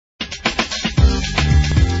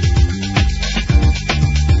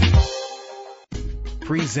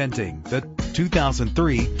Presenting the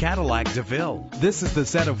 2003 Cadillac DeVille. This is the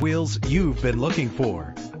set of wheels you've been looking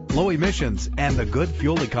for. Low emissions and the good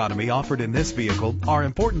fuel economy offered in this vehicle are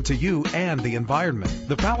important to you and the environment.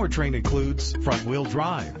 The powertrain includes front-wheel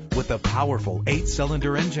drive with a powerful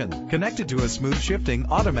 8-cylinder engine connected to a smooth shifting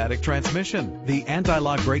automatic transmission. The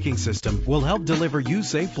anti-lock braking system will help deliver you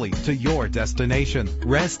safely to your destination.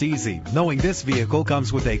 Rest easy knowing this vehicle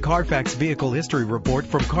comes with a Carfax Vehicle History Report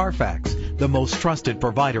from Carfax, the most trusted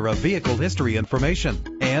provider of vehicle history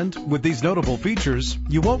information. And with these notable features,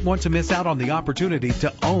 you won't want to miss out on the opportunity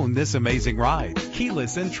to own this amazing ride.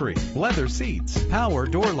 Keyless entry, leather seats, power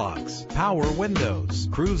door locks, power windows,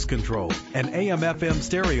 cruise control, an AM/FM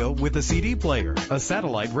stereo with a CD player, a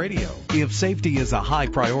satellite radio. If safety is a high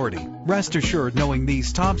priority, rest assured knowing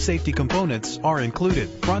these top safety components are included: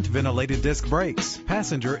 front ventilated disc brakes,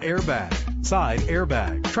 passenger airbag, side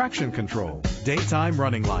airbag, traction control, daytime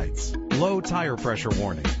running lights, low tire pressure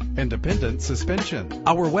warning, independent suspension.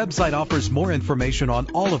 Our website offers more information on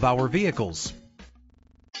all of our vehicles.